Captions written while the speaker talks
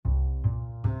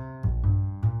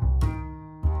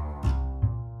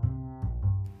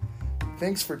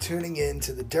Thanks for tuning in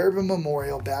to the Durbin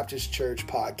Memorial Baptist Church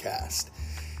podcast.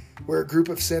 We're a group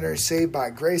of sinners saved by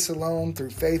grace alone,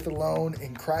 through faith alone,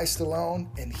 in Christ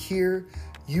alone, and here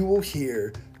you will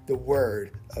hear the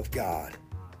Word of God.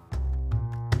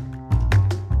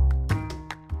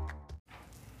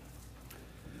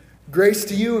 Grace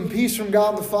to you and peace from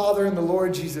God the Father and the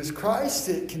Lord Jesus Christ.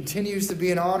 It continues to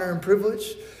be an honor and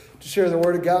privilege to share the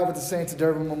Word of God with the saints of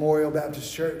Durbin Memorial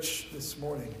Baptist Church this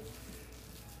morning.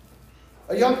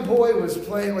 A young boy was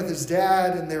playing with his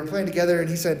dad, and they were playing together, and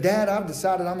he said, "Dad, I've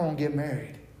decided I'm going to get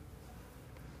married."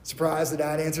 Surprised, the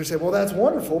dad answered, said, "Well, that's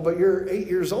wonderful, but you're 8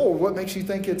 years old. What makes you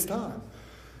think it's time?"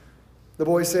 The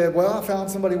boy said, "Well, I found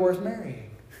somebody worth marrying."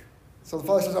 So the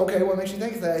father says, "Okay, what makes you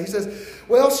think that?" He says,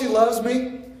 "Well, she loves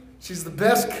me. She's the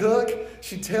best cook.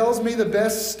 She tells me the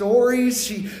best stories.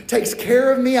 She takes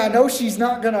care of me. I know she's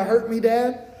not going to hurt me,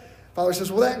 Dad." Father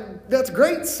says, "Well, that's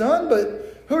great, son,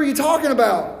 but who are you talking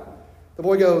about?" The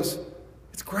boy goes,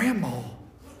 "It's Grandma.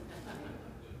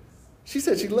 She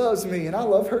said she loves me, and I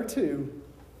love her too."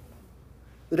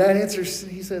 The dad answers,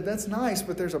 he said, "That's nice,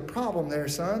 but there's a problem there,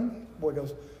 son." The boy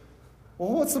goes,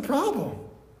 "Well, what's the problem?"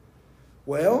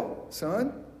 "Well,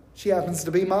 son, she happens to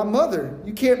be my mother.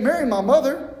 You can't marry my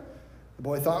mother." The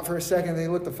boy thought for a second, then he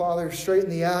looked the father straight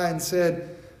in the eye and said,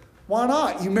 "Why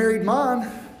not? You married mine."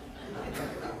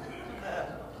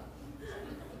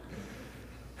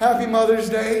 Happy Mother's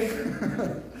Day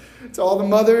to all the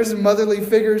mothers and motherly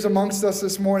figures amongst us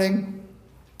this morning.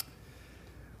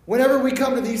 Whenever we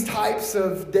come to these types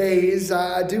of days,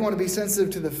 I do want to be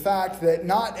sensitive to the fact that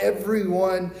not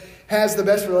everyone has the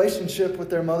best relationship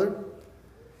with their mother.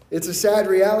 It's a sad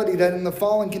reality that in the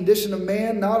fallen condition of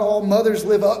man, not all mothers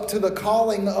live up to the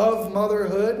calling of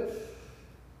motherhood.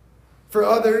 For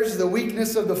others, the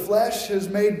weakness of the flesh has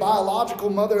made biological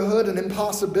motherhood an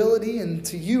impossibility. And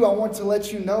to you, I want to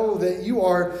let you know that you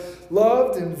are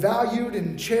loved and valued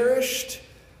and cherished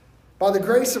by the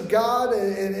grace of God.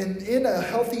 And in a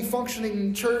healthy,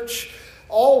 functioning church,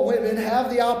 all women have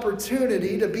the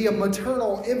opportunity to be a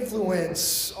maternal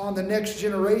influence on the next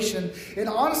generation. And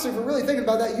honestly, if we're really thinking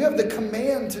about that, you have the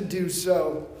command to do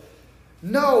so.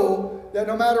 Know that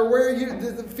no matter where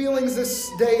the feelings this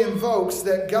day invokes,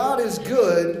 that God is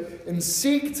good, and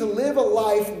seek to live a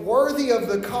life worthy of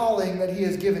the calling that He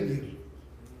has given you.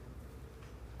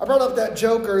 I brought up that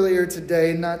joke earlier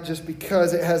today, not just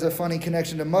because it has a funny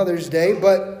connection to Mother's Day,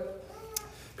 but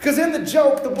because in the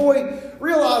joke, the boy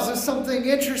realizes something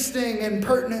interesting and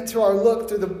pertinent to our look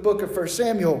through the book of 1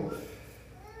 Samuel.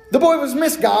 The boy was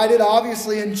misguided,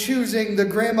 obviously, in choosing the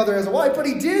grandmother as a wife, but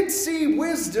he did see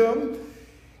wisdom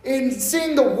in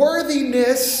seeing the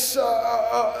worthiness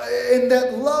and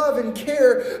that love and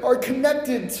care are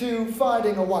connected to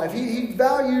finding a wife. He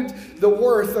valued the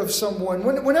worth of someone.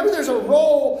 Whenever there's a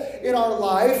role in our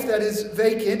life that is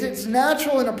vacant, it's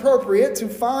natural and appropriate to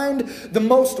find the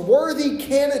most worthy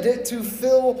candidate to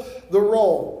fill the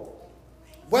role.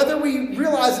 Whether we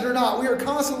realize it or not, we are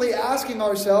constantly asking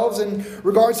ourselves in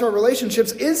regards to our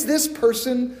relationships, is this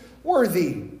person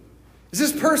worthy? Is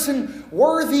this person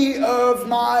worthy of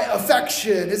my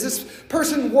affection? Is this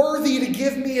person worthy to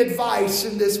give me advice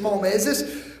in this moment? Is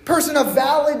this person a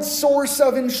valid source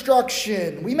of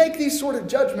instruction? We make these sort of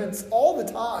judgments all the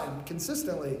time,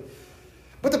 consistently.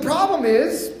 But the problem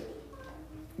is,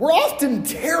 we're often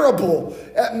terrible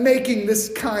at making this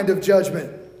kind of judgment.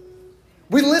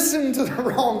 We listen to the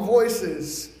wrong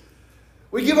voices.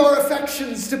 We give our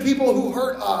affections to people who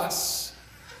hurt us.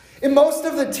 In most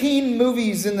of the teen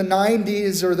movies in the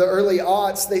 90s or the early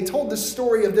aughts, they told the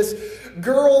story of this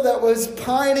girl that was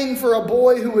pining for a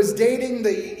boy who was dating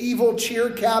the evil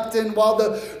cheer captain while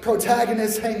the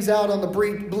protagonist hangs out on the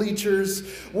bleachers.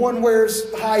 One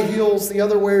wears high heels, the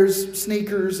other wears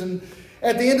sneakers. And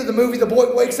at the end of the movie, the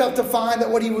boy wakes up to find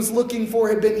that what he was looking for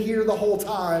had been here the whole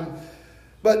time.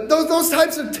 But those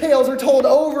types of tales are told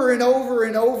over and over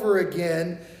and over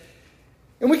again.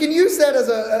 And we can use that as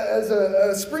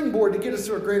a springboard to get us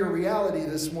to a greater reality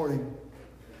this morning.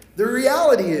 The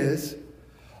reality is,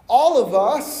 all of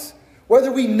us,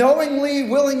 whether we knowingly,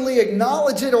 willingly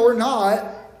acknowledge it or not,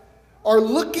 are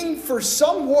looking for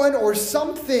someone or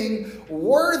something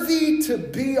worthy to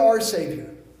be our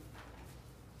Savior.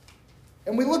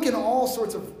 And we look in all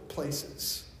sorts of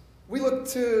places. We look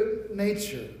to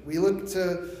nature. We look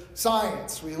to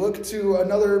science. We look to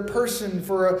another person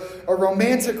for a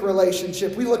romantic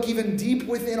relationship. We look even deep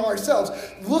within ourselves,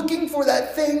 looking for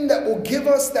that thing that will give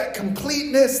us that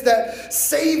completeness, that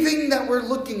saving that we're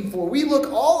looking for. We look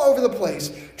all over the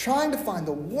place, trying to find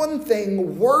the one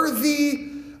thing worthy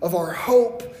of our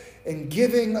hope and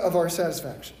giving of our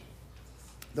satisfaction.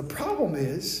 The problem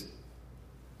is,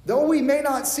 though we may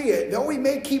not see it, though we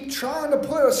may keep trying to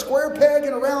put a square peg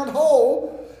in a round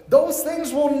hole, those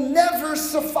things will never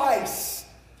suffice.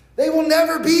 They will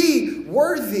never be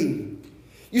worthy.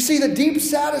 You see, the deep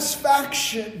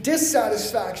dissatisfaction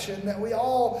that we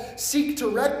all seek to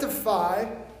rectify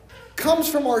comes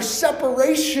from our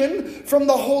separation from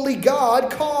the holy God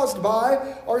caused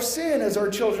by our sin, as our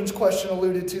children's question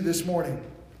alluded to this morning.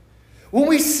 When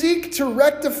we seek to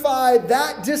rectify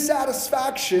that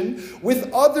dissatisfaction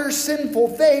with other sinful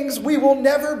things, we will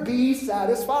never be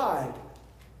satisfied.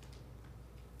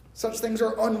 Such things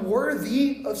are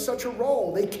unworthy of such a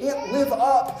role. They can't live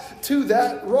up to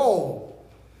that role.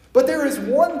 But there is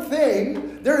one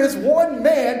thing, there is one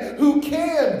man who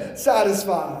can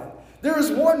satisfy. There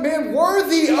is one man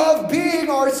worthy of being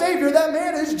our Savior. That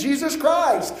man is Jesus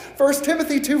Christ. 1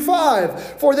 Timothy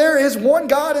 2:5. For there is one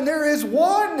God and there is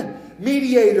one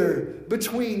mediator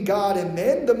between God and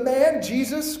men, the man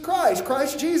Jesus Christ,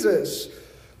 Christ Jesus.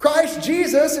 Christ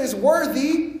Jesus is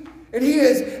worthy, and he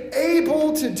is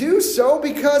able to do so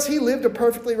because he lived a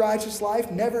perfectly righteous life,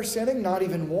 never sinning, not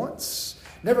even once,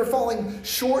 never falling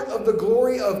short of the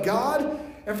glory of God.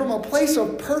 And from a place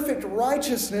of perfect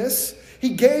righteousness, he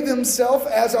gave himself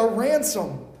as a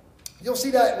ransom. You'll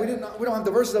see that we don't have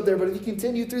the verses up there, but if you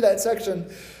continue through that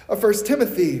section of 1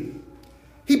 Timothy,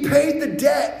 he paid the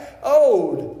debt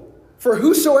owed for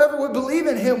whosoever would believe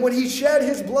in him when he shed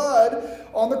his blood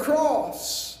on the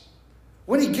cross.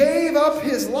 When he gave up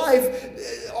his life,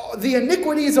 the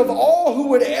iniquities of all who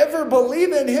would ever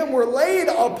believe in him were laid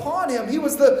upon him. He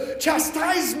was the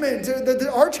chastisement.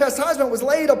 Our chastisement was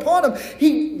laid upon him.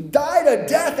 He died a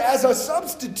death as a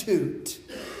substitute,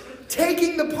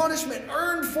 taking the punishment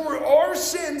earned for our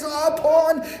sins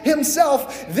upon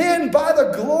himself. Then by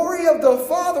the glory of the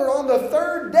Father on the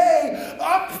third day,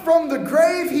 up from the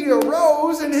grave he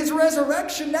arose, and his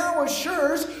resurrection now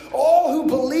assures all who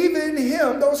believe in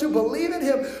him, those who believe in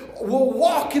him, will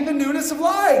walk in the newness of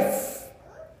life.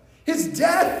 His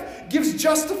death gives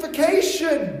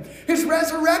justification. His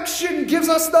resurrection gives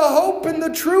us the hope and the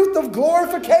truth of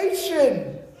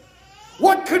glorification.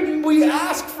 What could we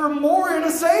ask for more in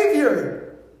a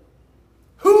Savior?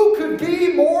 Who could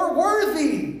be more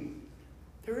worthy?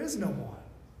 There is no one.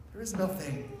 There is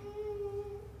nothing.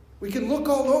 We can look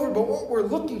all over, but what we're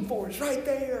looking for is right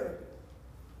there.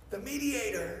 The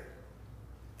mediator.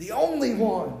 The only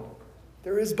one.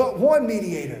 There is but one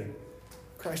mediator.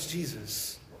 Christ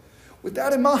Jesus. With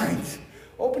that in mind,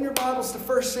 open your Bibles to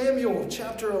 1 Samuel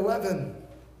chapter 11.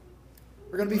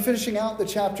 We're going to be finishing out the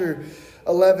chapter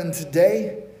 11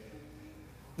 today.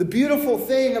 The beautiful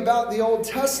thing about the Old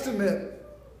Testament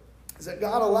is that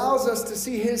God allows us to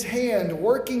see his hand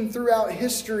working throughout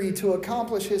history to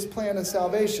accomplish his plan of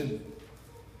salvation.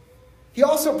 He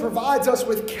also provides us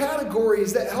with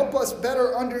categories that help us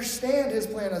better understand his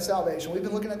plan of salvation. We've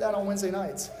been looking at that on Wednesday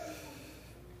nights.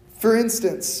 For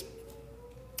instance,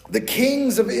 the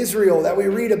kings of Israel that we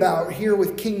read about here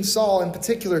with King Saul in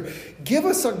particular give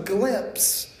us a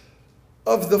glimpse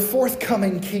of the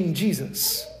forthcoming King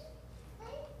Jesus.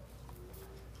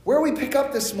 Where we pick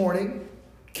up this morning,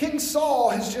 King Saul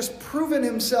has just proven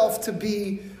himself to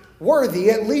be worthy,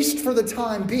 at least for the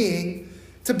time being,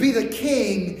 to be the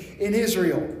king in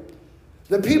Israel.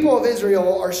 The people of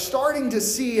Israel are starting to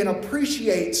see and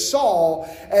appreciate Saul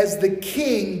as the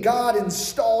king God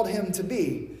installed him to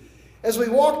be. As we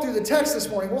walk through the text this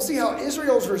morning, we'll see how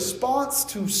Israel's response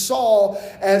to Saul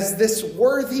as this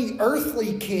worthy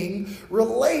earthly king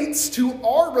relates to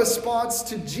our response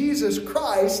to Jesus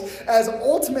Christ as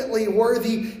ultimately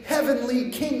worthy heavenly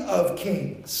King of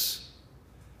Kings.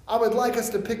 I would like us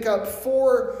to pick up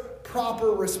 4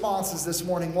 proper responses this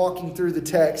morning walking through the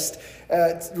text.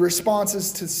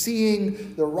 Responses to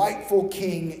seeing the rightful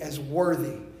king as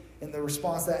worthy and the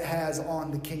response that has on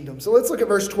the kingdom. So let's look at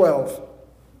verse 12.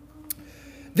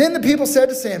 Then the people said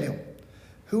to Samuel,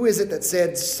 "Who is it that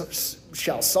said,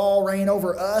 'Shall Saul reign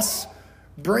over us?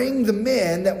 Bring the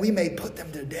men that we may put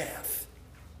them to death.'"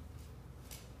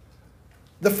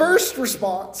 The first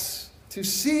response to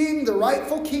seeing the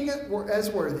rightful king as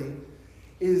worthy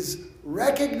is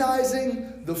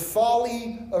recognizing the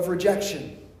folly of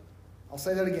rejection. I'll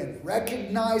say that again.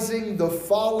 Recognizing the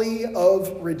folly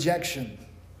of rejection.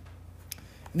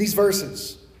 In these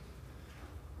verses,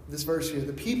 this verse here,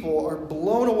 the people are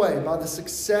blown away by the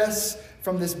success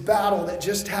from this battle that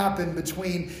just happened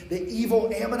between the evil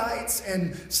Ammonites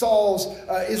and Saul's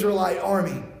Israelite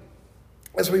army.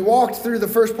 As we walked through the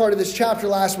first part of this chapter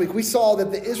last week, we saw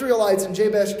that the Israelites in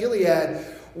Jabesh Gilead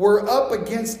were up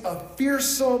against a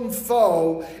fearsome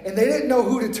foe, and they didn't know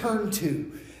who to turn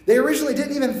to. They originally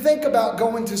didn't even think about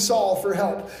going to Saul for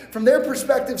help. From their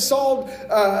perspective, Saul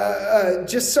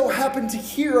just so happened to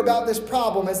hear about this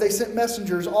problem as they sent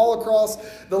messengers all across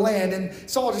the land. And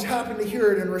Saul just happened to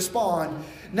hear it and respond.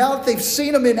 Now that they've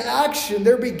seen him in action,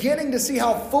 they're beginning to see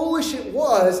how foolish it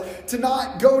was to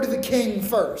not go to the king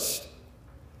first.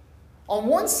 On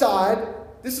one side,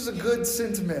 this is a good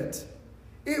sentiment.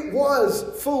 It was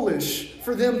foolish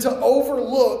for them to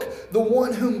overlook the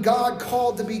one whom God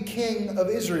called to be king of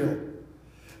Israel.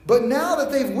 But now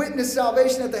that they've witnessed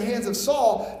salvation at the hands of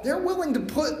Saul, they're willing to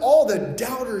put all the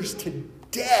doubters to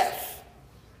death.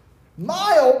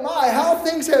 My, oh my, how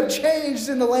things have changed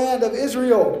in the land of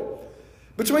Israel.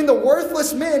 Between the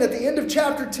worthless men at the end of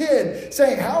chapter 10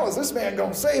 saying, how is this man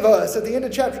going to save us? At the end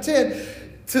of chapter 10,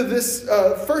 to this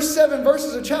first 7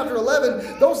 verses of chapter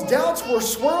 11, those doubts were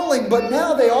swirling, but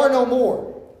now they are no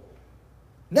more.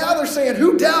 Now they're saying,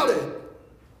 who doubted?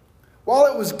 While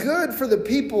it was good for the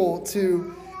people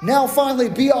to now finally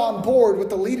be on board with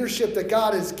the leadership that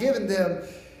God has given them,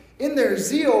 in their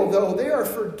zeal, though, they are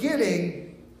forgetting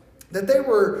that they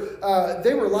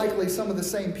were likely some of the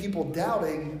same people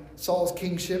doubting Saul's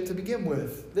kingship to begin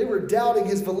with. They were doubting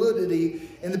his validity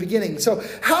in the beginning. So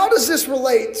how does this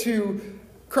relate to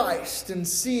Christ and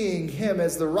seeing him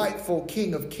as the rightful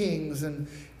King of Kings and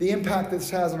the impact this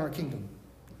has on our kingdom?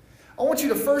 I want you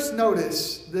to first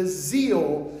notice the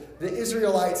zeal the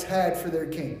Israelites had for their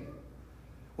king.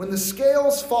 When the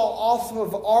scales fall off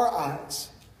of our eyes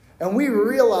and we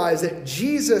realize that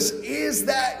Jesus is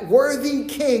that worthy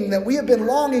king that we have been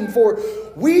longing for,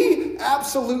 we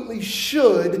absolutely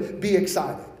should be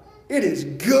excited. It is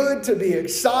good to be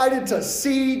excited to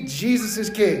see Jesus as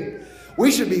king.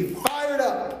 We should be fired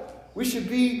up. We should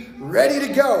be ready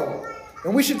to go.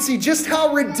 And we should see just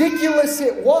how ridiculous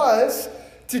it was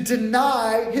to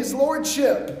deny his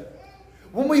lordship.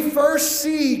 When we first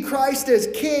see Christ as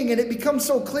king, and it becomes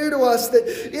so clear to us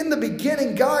that in the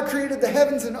beginning God created the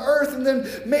heavens and earth, and then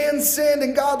man sinned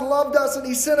and God loved us and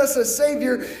he sent us a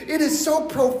Savior. It is so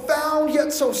profound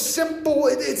yet so simple.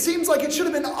 It seems like it should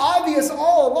have been obvious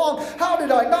all along. How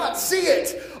did I not see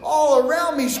it all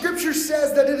around me? Scripture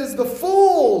says that it is the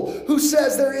fool who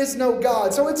says there is no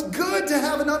God. So it's good to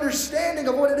have an understanding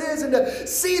of what it is and to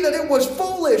see that it was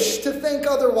foolish to think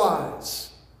otherwise.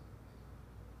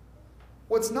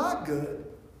 What's not good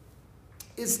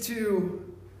is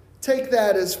to take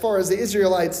that as far as the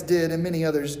Israelites did and many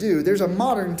others do. There's a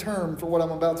modern term for what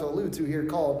I'm about to allude to here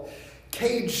called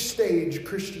cage stage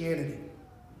Christianity.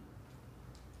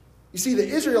 You see, the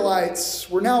Israelites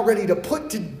were now ready to put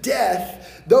to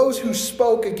death those who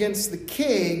spoke against the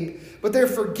king, but they're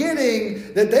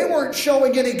forgetting that they weren't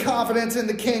showing any confidence in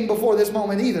the king before this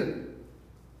moment either.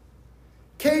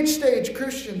 Cage stage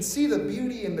Christians see the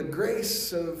beauty and the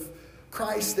grace of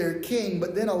Christ, their king,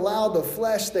 but then allow the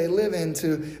flesh they live in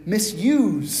to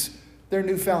misuse their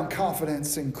newfound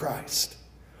confidence in Christ.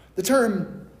 The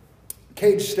term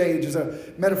cage stage is a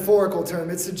metaphorical term.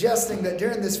 It's suggesting that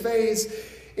during this phase,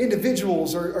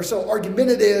 individuals are so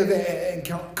argumentative and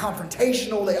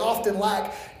confrontational. They often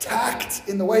lack tact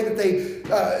in the way that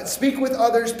they speak with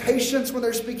others, patience when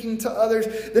they're speaking to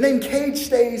others. The name cage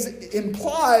stage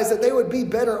implies that they would be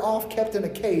better off kept in a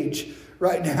cage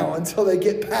right now until they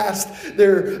get past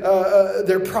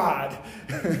their pride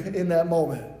in that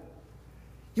moment.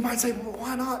 You might say, well,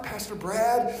 why not, Pastor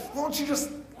Brad? Why don't you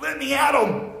just let me at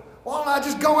them? Why don't I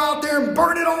just go out there and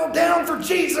burn it all down for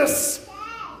Jesus?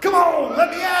 Come on,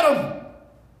 let me at them.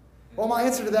 Well, my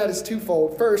answer to that is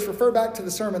twofold. First, refer back to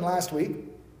the sermon last week.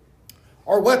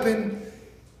 Our weapon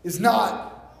is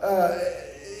not,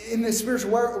 in this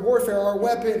spiritual warfare, our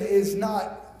weapon is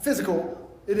not physical.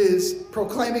 It is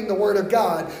proclaiming the word of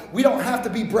God. We don't have to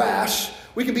be brash.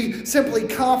 We can be simply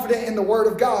confident in the word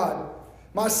of God.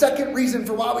 My second reason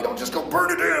for why we don't just go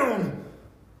burn it down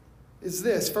is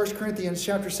this, 1 Corinthians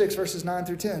chapter 6, verses 9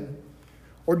 through 10.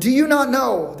 Or do you not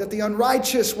know that the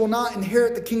unrighteous will not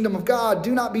inherit the kingdom of God?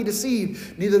 Do not be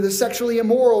deceived. Neither the sexually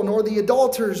immoral, nor the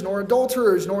adulterers, nor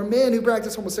adulterers, nor men who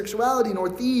practice homosexuality, nor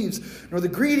thieves, nor the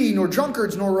greedy, nor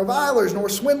drunkards, nor revilers, nor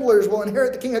swindlers will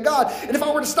inherit the kingdom of God. And if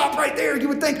I were to stop right there, you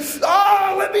would think,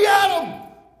 let me at them.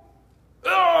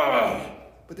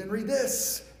 But then read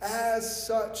this. As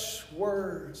such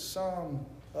were some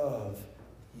of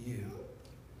you.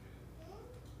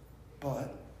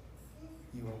 But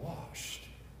you were washed.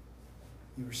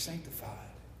 You were sanctified.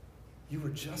 You were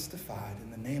justified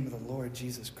in the name of the Lord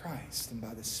Jesus Christ and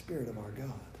by the Spirit of our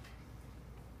God.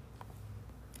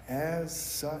 As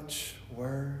such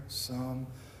were some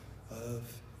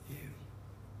of you.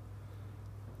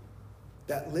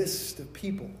 That list of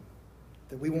people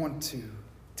that we want to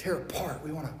tear apart,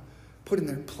 we want to put in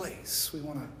their place. We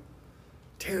want to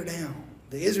tear down.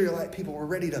 The Israelite people were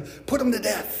ready to put them to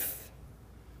death.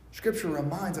 Scripture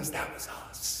reminds us that was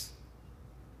us.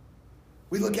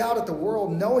 We look out at the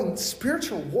world knowing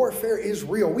spiritual warfare is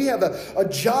real. We have a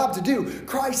job to do.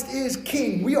 Christ is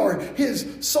king. We are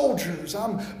his soldiers.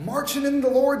 I'm marching in the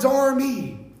Lord's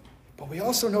army. But we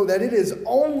also know that it is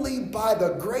only by the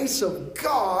grace of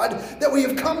God that we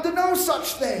have come to know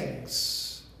such things.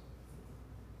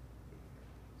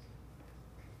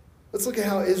 Let's look at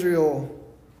how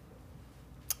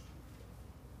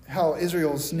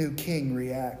Israel's new king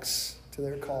reacts to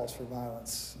their calls for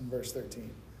violence in verse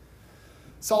 13.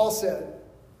 Saul said,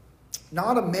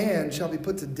 "Not a man shall be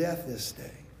put to death this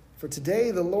day, for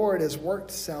today the Lord has worked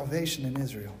salvation in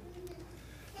Israel."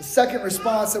 The second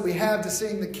response that we have to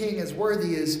seeing the king as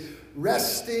worthy is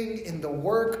resting in the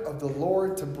work of the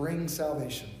Lord to bring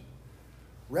salvation.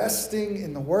 Resting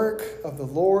in the work of the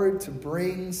Lord to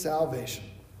bring salvation.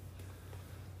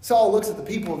 Saul looks at the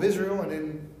people of Israel and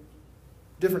in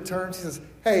different terms he says,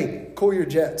 "Hey, cool your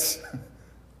jets.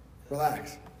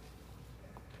 Relax."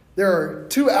 There are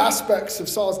two aspects of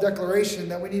Saul's declaration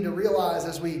that we need to realize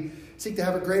as we seek to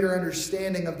have a greater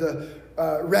understanding of the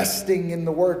resting in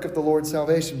the work of the Lord's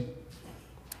salvation.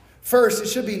 First, it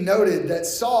should be noted that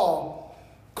Saul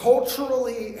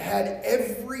culturally had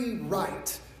every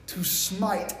right to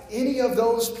smite any of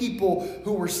those people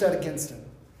who were set against him.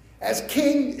 As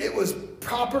king, it was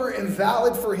proper and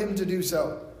valid for him to do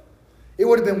so. It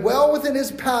would have been well within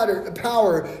his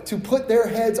power to put their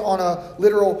heads on a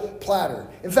literal platter.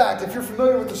 In fact, if you're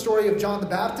familiar with the story of John the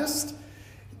Baptist,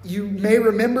 you may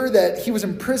remember that he was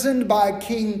imprisoned by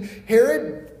King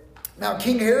Herod. Now,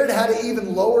 King Herod had an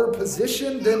even lower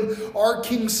position than our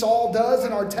King Saul does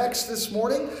in our text this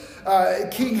morning.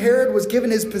 King Herod was given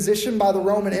his position by the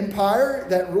Roman Empire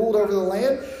that ruled over the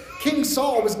land. King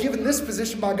Saul was given this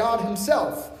position by God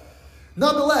himself.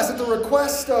 Nonetheless, at the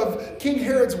request of King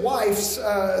Herod's wife,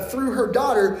 through her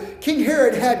daughter, King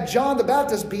Herod had John the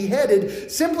Baptist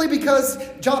beheaded simply because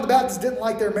John the Baptist didn't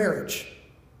like their marriage.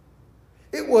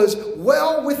 It was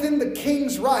well within the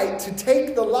king's right to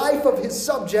take the life of his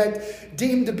subject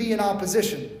deemed to be in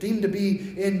opposition, deemed to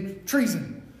be in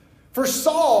treason. For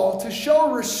Saul to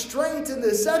show restraint in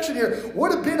this section here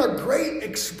would have been a great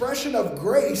expression of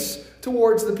grace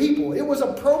towards the people. It was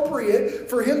appropriate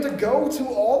for him to go to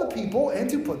all the people and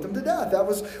to put them to death. That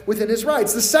was within his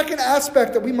rights. The second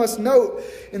aspect that we must note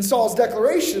in Saul's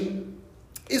declaration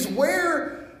is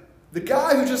where the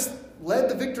guy who just led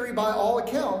the victory by all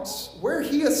accounts, where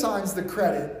he assigns the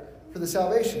credit for the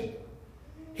salvation.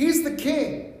 He's the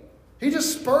king. He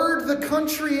just spurred the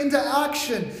country into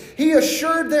action. He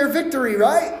assured their victory,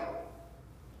 right?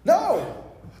 No.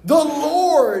 The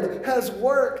Lord has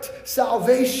worked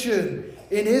salvation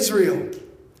in Israel.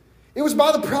 It was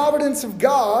by the providence of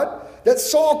God that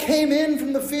Saul came in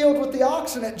from the field with the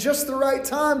oxen at just the right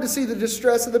time to see the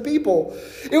distress of the people.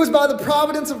 It was by the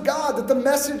providence of God that the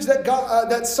message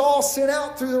that Saul sent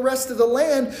out through the rest of the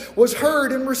land was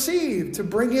heard and received to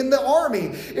bring in the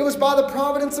army. It was by the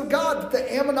providence of God that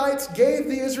the Ammonites gave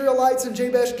the Israelites in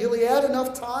Jabesh Gilead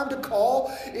enough time to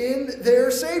call in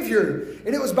their Savior.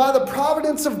 And it was by the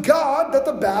providence of God that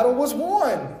the battle was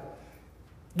won.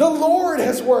 The Lord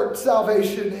has worked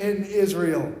salvation in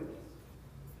Israel.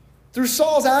 Through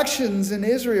Saul's actions in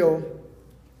Israel,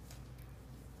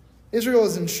 Israel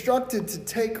is instructed to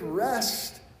take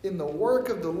rest in the work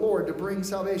of the Lord to bring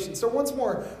salvation. So once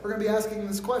more, we're going to be asking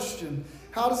this question.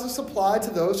 How does this apply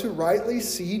to those who rightly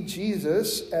see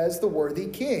Jesus as the worthy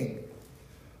king?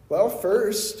 Well,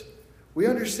 first, we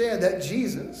understand that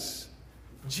Jesus,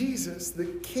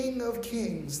 the King of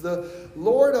Kings, the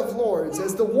Lord of Lords,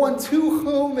 as the one to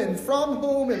whom and from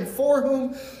whom and for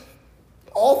whom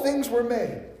all things were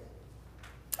made.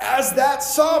 As that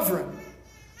sovereign,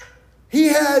 he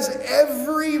has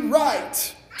every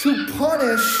right to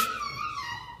punish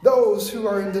those who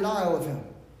are in denial of him.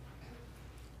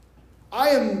 I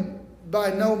am by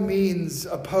no means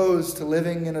opposed to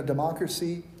living in a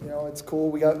democracy. You know, it's cool.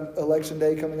 We got election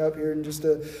day coming up here in just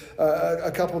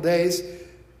a couple days.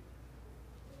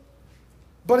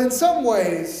 But in some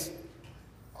ways,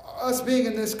 us being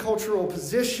in this cultural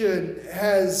position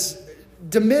has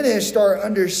diminished our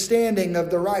understanding of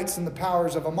the rights and the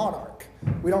powers of a monarch.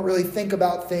 We don't really think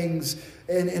about things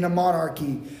in a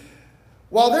monarchy.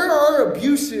 While there are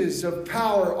abuses of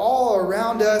power all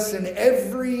around us, and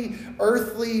every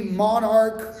earthly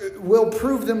monarch will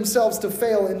prove themselves to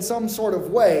fail in some sort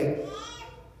of way,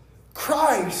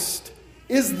 Christ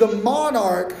is the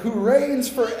monarch who reigns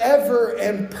forever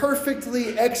and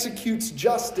perfectly executes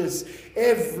justice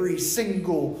every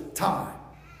single time.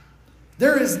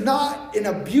 There is not an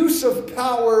abuse of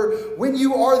power when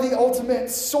you are the ultimate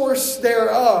source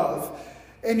thereof.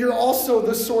 And you're also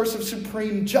the source of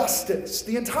supreme justice.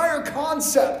 The entire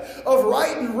concept of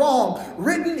right and wrong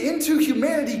written into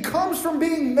humanity comes from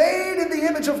being made in the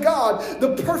image of God,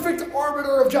 the perfect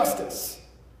arbiter of justice.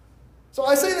 So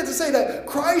I say that to say that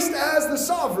Christ as the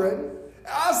sovereign,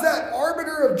 as that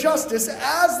arbiter of justice,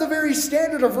 as the very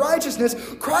standard of righteousness,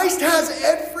 Christ has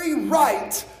every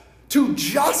right to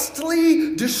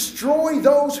justly destroy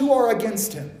those who are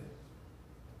against him.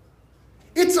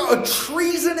 It's a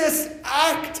treasonous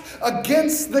act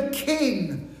against the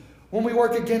king when we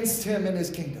work against him in his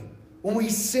kingdom, when we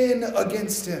sin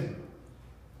against him.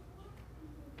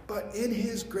 But in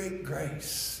his great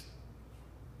grace,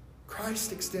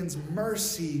 Christ extends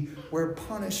mercy where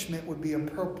punishment would be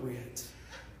appropriate.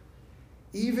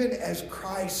 Even as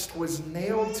Christ was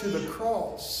nailed to the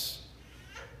cross,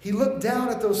 he looked down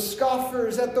at those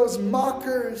scoffers, at those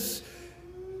mockers,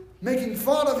 making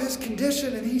fun of his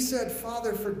condition, and he said,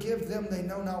 Father, forgive them, they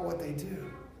know not what they do.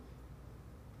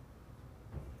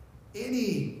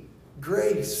 Any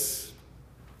grace,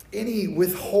 any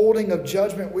withholding of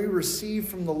judgment we receive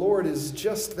from the Lord is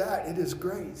just that. It is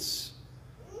grace.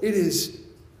 It is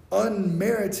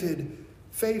unmerited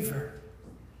favor.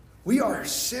 We are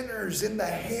sinners in the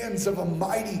hands of a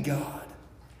mighty God,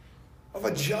 of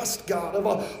a just God, of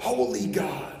a holy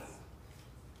God.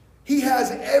 He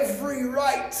has every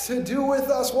right to do with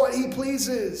us what he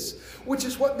pleases, which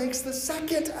is what makes the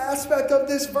second aspect of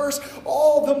this verse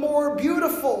all the more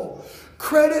beautiful.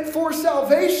 Credit for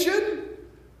salvation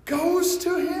goes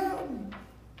to him.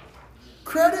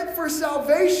 Credit for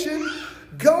salvation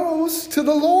goes to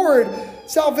the Lord.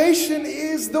 Salvation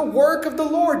is the work of the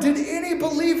Lord. Did any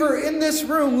believer in this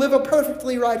room live a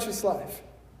perfectly righteous life?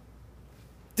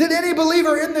 Did any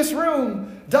believer in this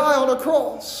room die on a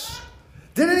cross?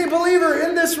 Did any believer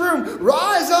in this room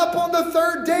rise up on the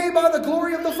third day by the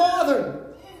glory of the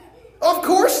Father? Of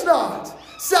course not.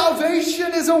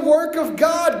 Salvation is a work of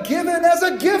God given as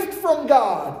a gift from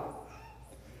God.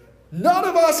 None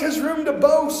of us has room to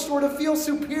boast or to feel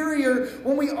superior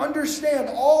when we understand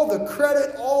all the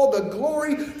credit, all the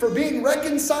glory for being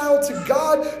reconciled to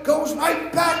God goes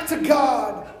right back to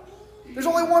God. There's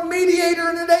only one mediator,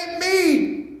 and it ain't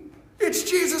me. It's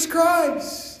Jesus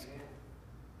Christ.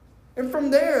 And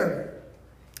from there,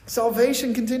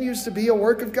 salvation continues to be a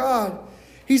work of God.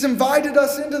 He's invited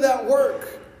us into that work,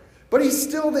 but he's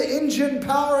still the engine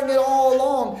powering it all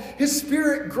along. His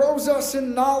Spirit grows us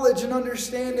in knowledge and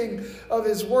understanding of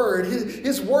his word.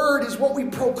 His word is what we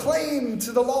proclaim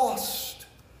to the lost.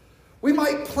 We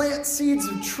might plant seeds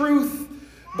of truth,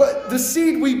 but the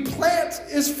seed we plant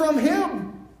is from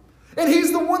him. And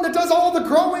he's the one that does all the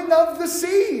growing of the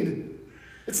seed.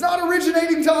 It's not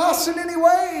originating to us in any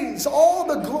ways. All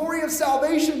the glory of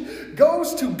salvation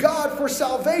goes to God, for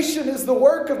salvation is the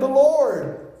work of the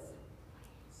Lord.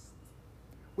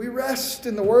 We rest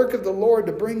in the work of the Lord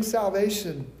to bring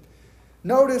salvation.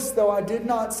 Notice, though, I did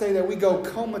not say that we go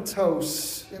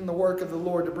comatose in the work of the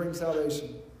Lord to bring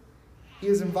salvation. He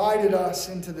has invited us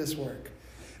into this work.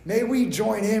 May we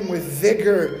join in with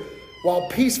vigor while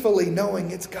peacefully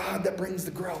knowing it's God that brings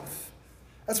the growth.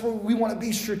 That's where we want to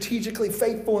be strategically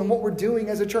faithful in what we're doing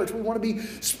as a church. We want to be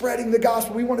spreading the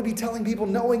gospel. We want to be telling people,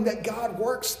 knowing that God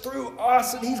works through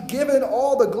us and he's given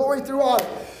all the glory through us.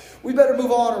 We better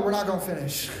move on or we're not going to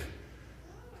finish.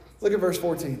 Look at verse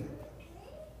 14.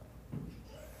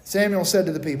 Samuel said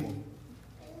to the people,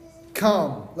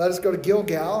 "Come, let us go to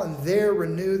Gilgal and there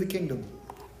renew the kingdom."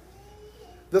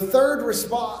 The third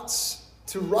response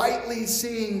to rightly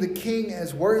seeing the king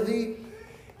as worthy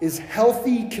is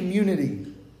healthy community.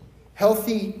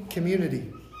 Healthy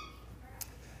community.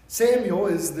 Samuel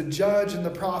is the judge and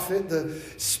the prophet, the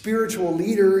spiritual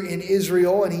leader in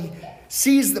Israel, and he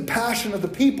sees the passion of the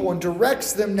people and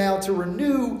directs them now to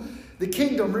renew the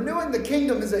kingdom. Renewing the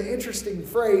kingdom is an interesting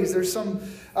phrase. There's some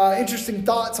interesting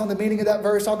thoughts on the meaning of that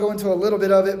verse. I'll go into a little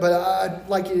bit of it, but I'd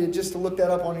like you just to look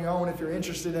that up on your own if you're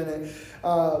interested in it.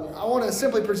 I want to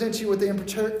simply present you with the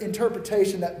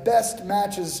interpretation that best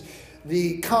matches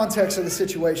the context of the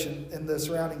situation in the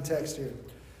surrounding text here.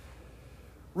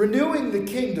 Renewing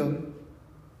the kingdom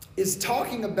is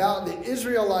talking about the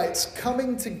Israelites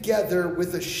coming together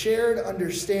with a shared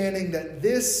understanding that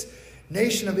this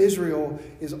nation of Israel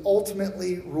is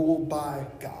ultimately ruled by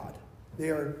God. They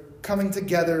are coming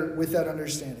together with that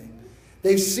understanding.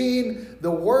 They've seen the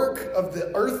work of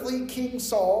the earthly King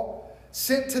Saul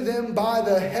sent to them by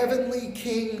the heavenly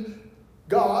King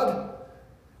God,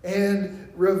 and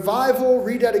revival,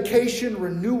 rededication,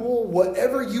 renewal,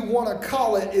 whatever you want to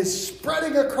call it, is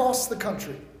spreading across the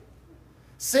country.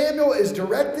 Samuel is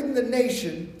directing the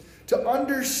nation to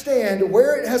understand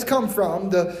where it has come from,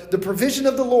 the provision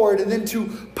of the Lord, and then to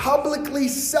publicly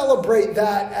celebrate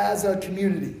that as a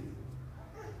community.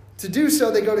 To do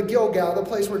so, they go to Gilgal, the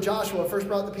place where Joshua first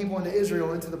brought the people into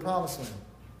Israel, into the promised land.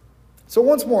 So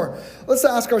once more, let's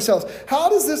ask ourselves, how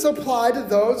does this apply to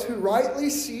those who rightly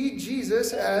see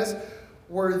Jesus as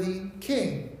worthy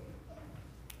king?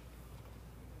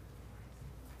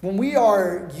 When we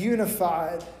are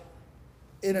unified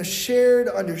in a shared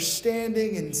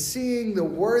understanding and seeing the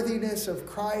worthiness of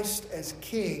Christ as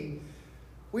king,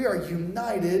 we are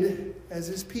united as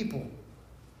his people.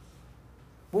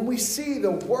 When we see the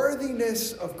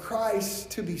worthiness of Christ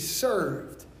to be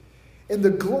served and the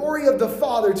glory of the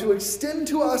Father to extend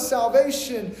to us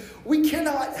salvation, we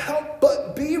cannot help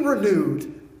but be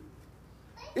renewed.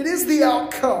 It is the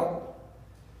outcome.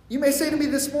 You may say to me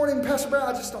this morning, Pastor Brown,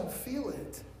 I just don't feel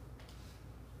it.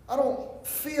 I don't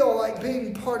feel like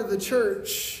being part of the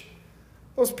church.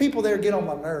 Those people there get on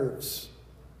my nerves.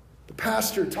 The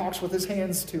pastor talks with his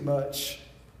hands too much.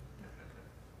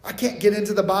 I can't get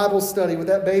into the Bible study with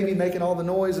that baby making all the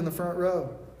noise in the front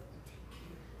row.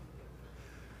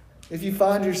 If you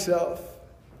find yourself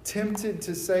tempted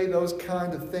to say those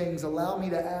kind of things, allow me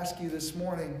to ask you this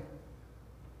morning,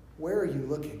 where are you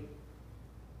looking?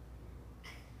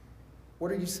 What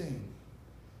are you seeing?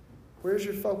 Where's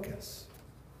your focus?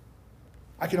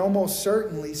 I can almost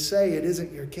certainly say it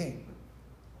isn't your king.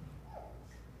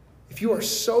 If you are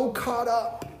so caught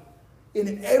up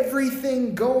in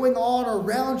everything going on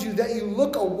around you that you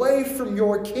look away from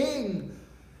your king,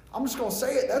 I'm just going to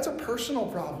say it, that's a personal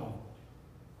problem.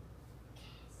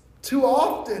 Too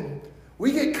often,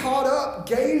 we get caught up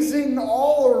gazing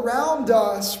all around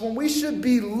us when we should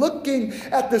be looking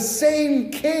at the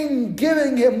same king,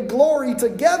 giving him glory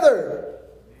together.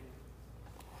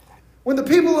 When the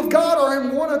people of God are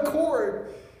in one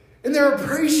accord in their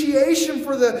appreciation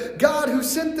for the God who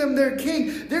sent them their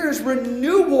king, there is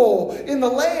renewal in the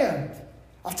land.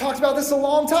 I've talked about this a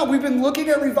long time. We've been looking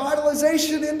at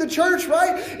revitalization in the church,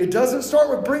 right? It doesn't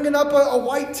start with bringing up a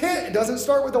white tent. It doesn't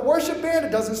start with a worship band.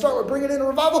 It doesn't start with bringing in a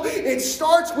revival. It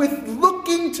starts with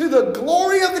looking to the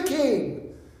glory of the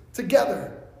King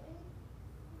together.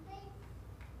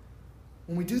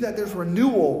 When we do that, there's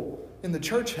renewal in the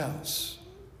church house.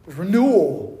 There's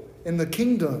renewal in the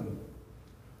kingdom.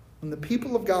 When the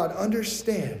people of God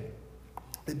understand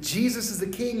that Jesus is the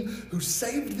King who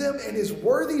saved them and is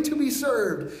worthy to be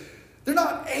served, they're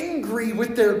not angry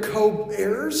with their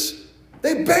co-heirs.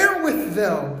 They bear with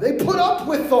them. They put up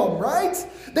with them, right?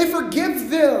 They forgive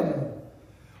them.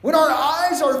 When our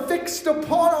eyes are fixed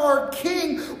upon our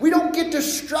King, we don't get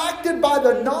distracted by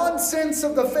the nonsense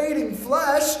of the fading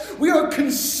flesh. We are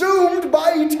consumed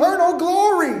by eternal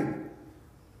glory.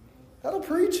 That'll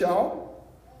preach, y'all.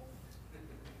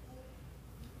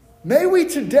 May we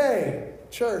today,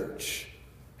 church,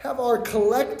 have our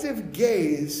collective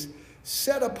gaze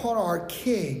set upon our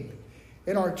King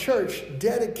and our church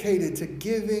dedicated to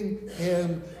giving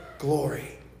him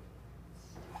glory.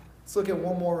 Let's look at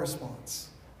one more response.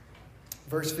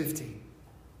 Verse 15.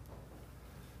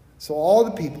 So all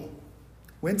the people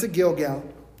went to Gilgal,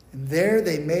 and there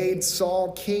they made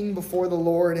Saul king before the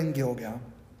Lord in Gilgal.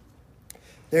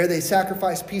 There they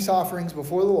sacrificed peace offerings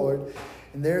before the Lord,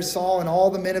 and there Saul and all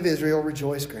the men of Israel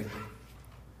rejoiced greatly.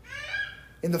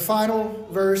 In the final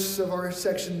verse of our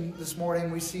section this morning,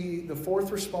 we see the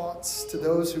fourth response to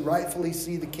those who rightfully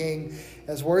see the king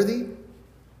as worthy.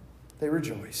 They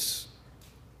rejoice.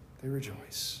 They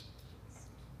rejoice.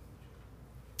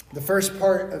 The first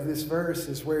part of this verse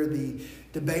is where the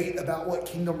debate about what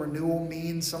kingdom renewal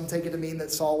means. Some take it to mean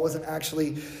that Saul wasn't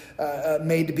actually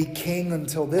made to be king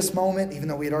until this moment, even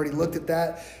though we had already looked at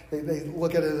that. They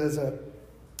look at it as a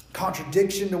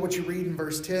contradiction to what you read in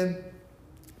verse 10.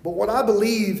 But what I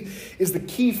believe is the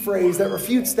key phrase that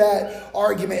refutes that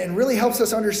argument and really helps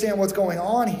us understand what's going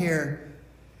on here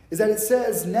is that it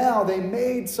says, now they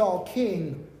made Saul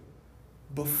king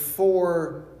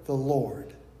before the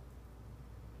Lord.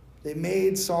 They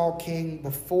made Saul king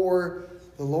before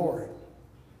the Lord.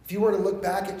 If you were to look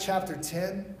back at chapter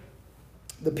 10,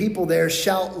 the people there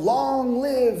shout, "Long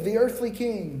live the earthly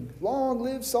king! Long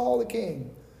live Saul the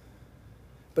king!"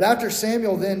 But after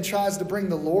Samuel then tries to bring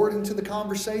the Lord into the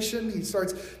conversation, he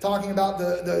starts talking about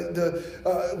the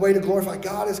way to glorify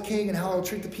God as king and how he'll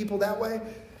treat the people that way.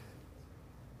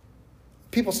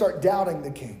 People start doubting the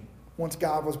king once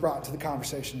God was brought into the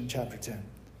conversation in chapter 10.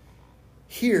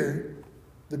 Here,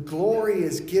 the glory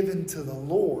is given to the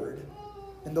Lord,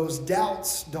 and those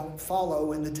doubts don't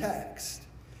follow in the text.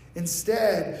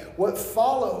 Instead, what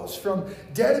follows from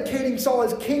dedicating Saul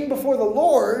as king before the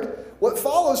Lord, what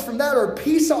follows from that are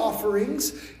peace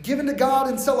offerings given to God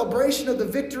in celebration of the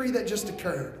victory that just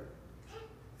occurred.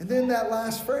 And then that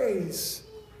last phrase,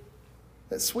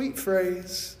 that sweet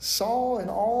phrase, Saul and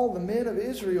all the men of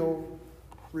Israel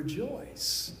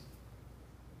rejoice.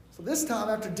 So this time,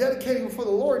 after dedicating before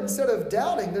the Lord, instead of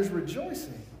doubting, there's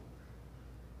rejoicing.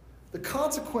 The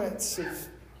consequence of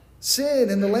sin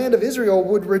in the land of Israel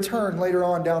would return later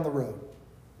on down the road.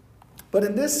 But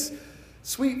in this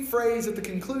sweet phrase at the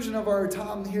conclusion of our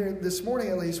time here this morning,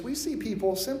 at least, we see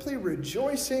people simply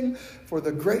rejoicing for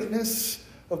the greatness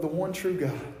of the one true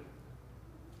God.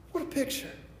 What a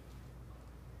picture.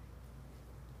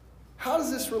 How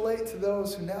does this relate to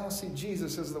those who now see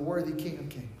Jesus as the worthy King of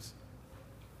Kings?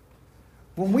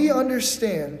 When we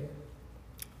understand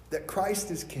that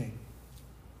Christ is King,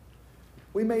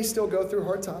 we may still go through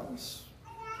hard times,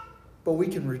 but we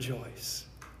can rejoice.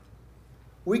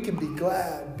 We can be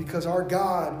glad because our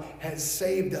God has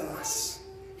saved us.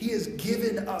 He has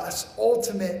given us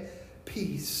ultimate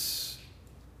peace.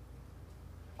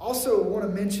 I also want to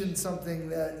mention something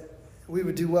that we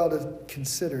would do well to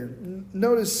consider.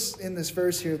 Notice in this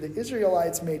verse here, the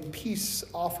Israelites made peace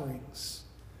offerings.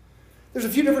 There's a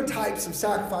few different types of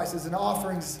sacrifices and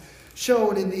offerings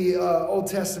shown in the Old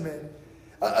Testament.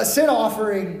 A sin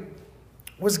offering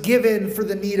was given for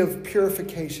the need of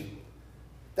purification.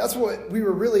 That's what we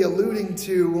were really alluding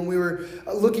to when we were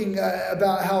looking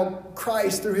about how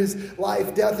Christ, through his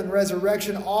life, death, and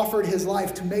resurrection, offered his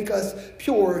life to make us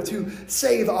pure, to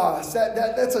save us.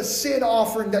 That's a sin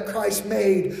offering that Christ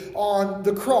made on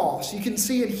the cross. You can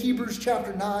see in Hebrews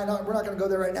chapter 9, we're not going to go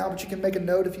there right now, but you can make a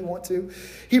note if you want to.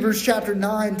 Hebrews chapter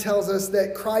 9 tells us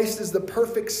that Christ is the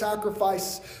perfect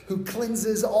sacrifice who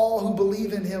cleanses all who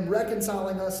believe in him,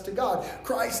 reconciling us to God.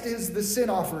 Christ is the sin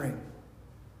offering.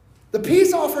 The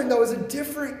peace offering, though, is a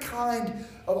different kind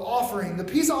of offering. The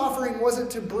peace offering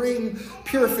wasn't to bring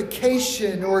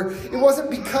purification, or it wasn't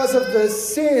because of the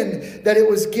sin that it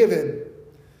was given.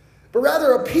 But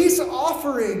rather, a peace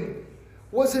offering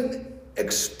was an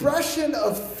expression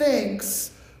of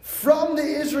thanks from the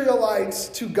Israelites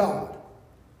to God.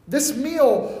 This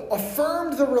meal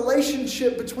affirmed the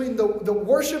relationship between the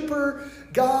worshiper,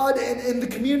 God, and the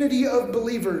community of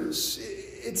believers.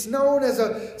 It's known as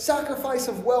a sacrifice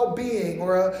of well-being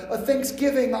or a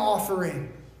thanksgiving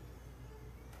offering.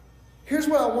 Here's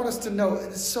what I want us to know, and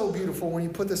it's so beautiful when you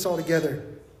put this all together.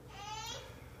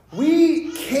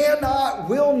 We cannot,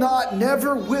 will not,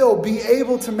 never will be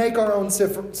able to make our own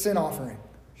sin offering.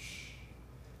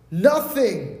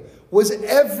 Nothing was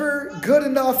ever good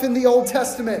enough in the Old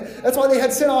Testament. That's why they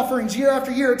had sin offerings year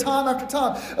after year, time after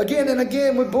time, again and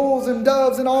again with bulls and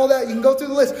doves and all that. You can go through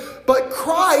the list. But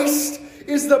Christ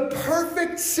is the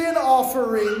perfect sin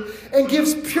offering and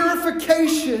gives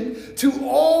purification to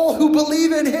all who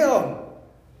believe in him.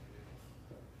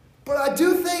 But I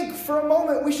do think for a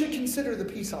moment we should consider the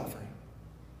peace offering.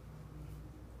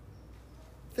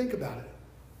 Think about it.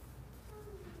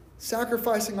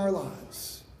 Sacrificing our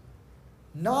lives,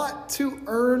 not to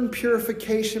earn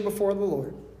purification before the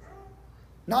Lord,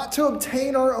 not to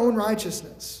obtain our own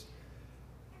righteousness,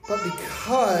 but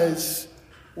because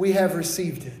we have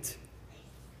received it.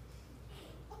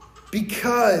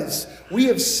 Because we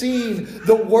have seen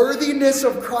the worthiness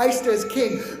of Christ as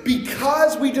King.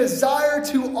 Because we desire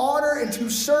to honor and to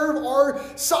serve our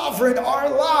sovereign, our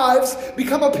lives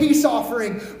become a peace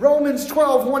offering. Romans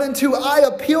 12, 1 and 2. I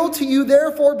appeal to you,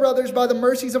 therefore, brothers, by the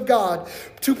mercies of God,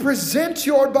 to present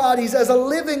your bodies as a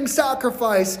living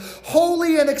sacrifice,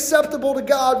 holy and acceptable to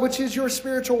God, which is your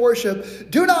spiritual worship.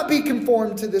 Do not be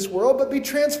conformed to this world, but be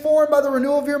transformed by the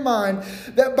renewal of your mind,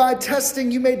 that by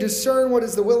testing you may discern what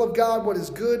is the will of God, what is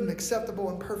good and acceptable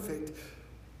and perfect.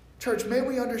 Church, may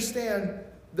we understand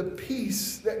the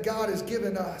peace that God has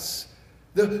given us,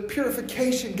 the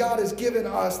purification God has given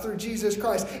us through Jesus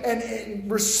Christ, and in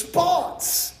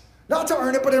response, not to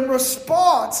earn it, but in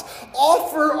response,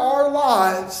 offer our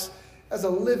lives as a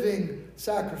living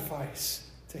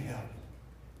sacrifice to him,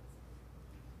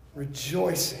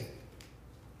 rejoicing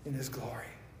in his glory.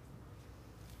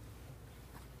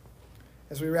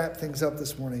 As we wrap things up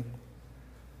this morning,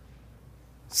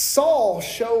 Saul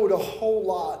showed a whole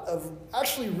lot of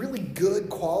actually really good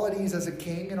qualities as a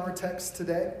king in our text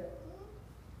today.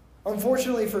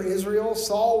 Unfortunately for Israel,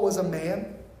 Saul was a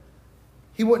man.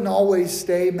 He wouldn't always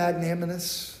stay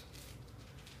magnanimous.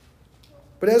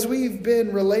 But as we've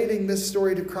been relating this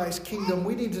story to Christ's kingdom,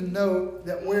 we need to know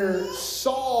that where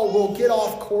Saul will get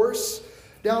off course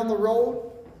down the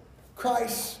road,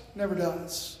 Christ never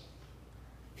does.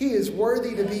 He is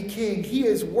worthy to be king. He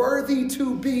is worthy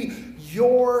to be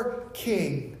your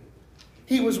King.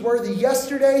 He was worthy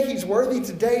yesterday, he's worthy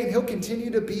today, and he'll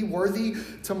continue to be worthy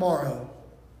tomorrow.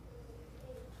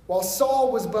 While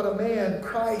Saul was but a man,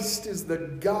 Christ is the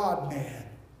God-man.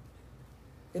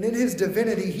 And in his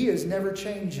divinity, he is never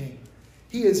changing.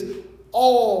 He is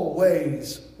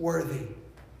always worthy.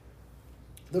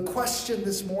 The question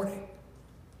this morning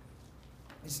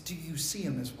is, do you see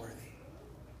him as worthy?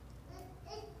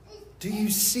 Do you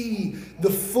see the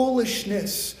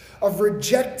foolishness of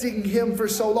rejecting him for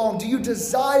so long? Do you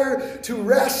desire to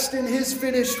rest in his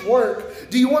finished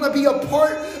work? Do you want to be a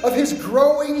part of his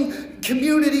growing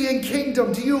community and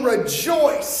kingdom? Do you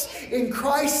rejoice in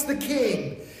Christ the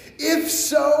King? If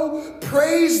so,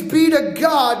 praise be to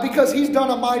God, because he's done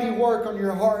a mighty work on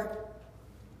your heart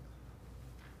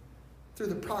through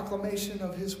the proclamation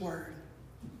of his word.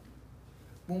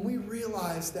 When we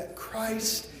realize that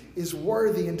Christ is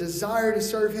worthy and desire to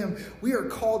serve him, we are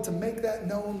called to make that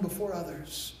known before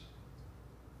others.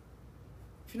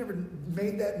 If you never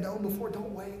made that known before,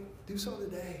 don't wait. Do so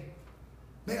today.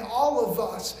 May all of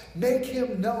us make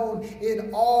him known in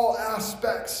all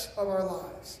aspects of our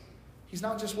lives. He's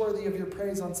not just worthy of your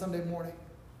praise on Sunday morning.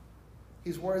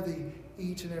 He's worthy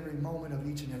each and every moment of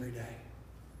each and every day.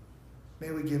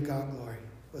 May we give God glory.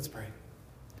 Let's pray.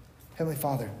 Heavenly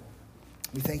Father,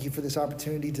 we thank you for this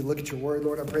opportunity to look at your word,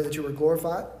 Lord. I pray that you were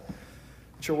glorified,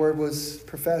 that your word was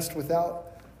professed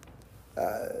without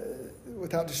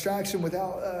distraction,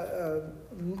 without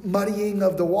muddying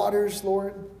of the waters,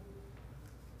 Lord.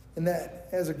 And that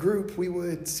as a group we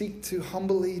would seek to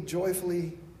humbly,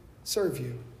 joyfully serve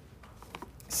you,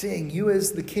 seeing you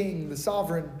as the King, the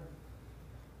sovereign,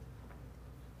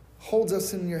 holds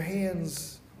us in your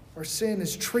hands. Our sin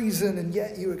is treason, and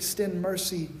yet you extend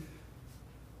mercy.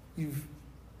 You've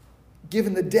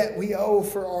given the debt we owe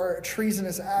for our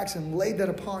treasonous acts and laid that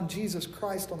upon Jesus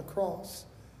Christ on the cross,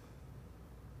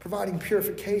 providing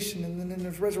purification, and then in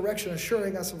his resurrection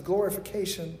assuring us of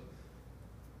glorification.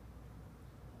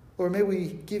 Lord, may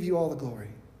we give you all the glory.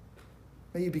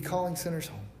 May you be calling sinners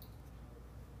home.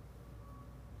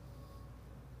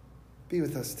 Be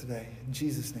with us today. In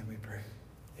Jesus' name we pray.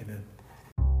 Amen.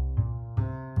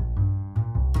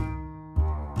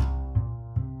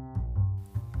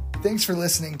 Thanks for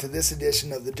listening to this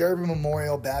edition of the Durbin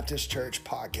Memorial Baptist Church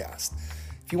podcast.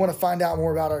 If you want to find out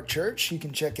more about our church, you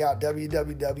can check out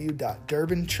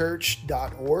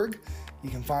www.durbinchurch.org. You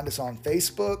can find us on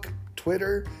Facebook,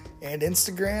 Twitter, and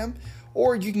Instagram,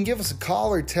 or you can give us a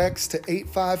call or text to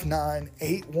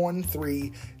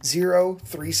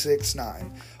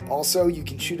 859-813-0369. Also, you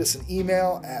can shoot us an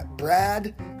email at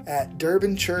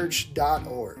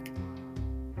brad@durbinchurch.org.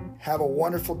 Have a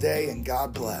wonderful day and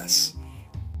God bless.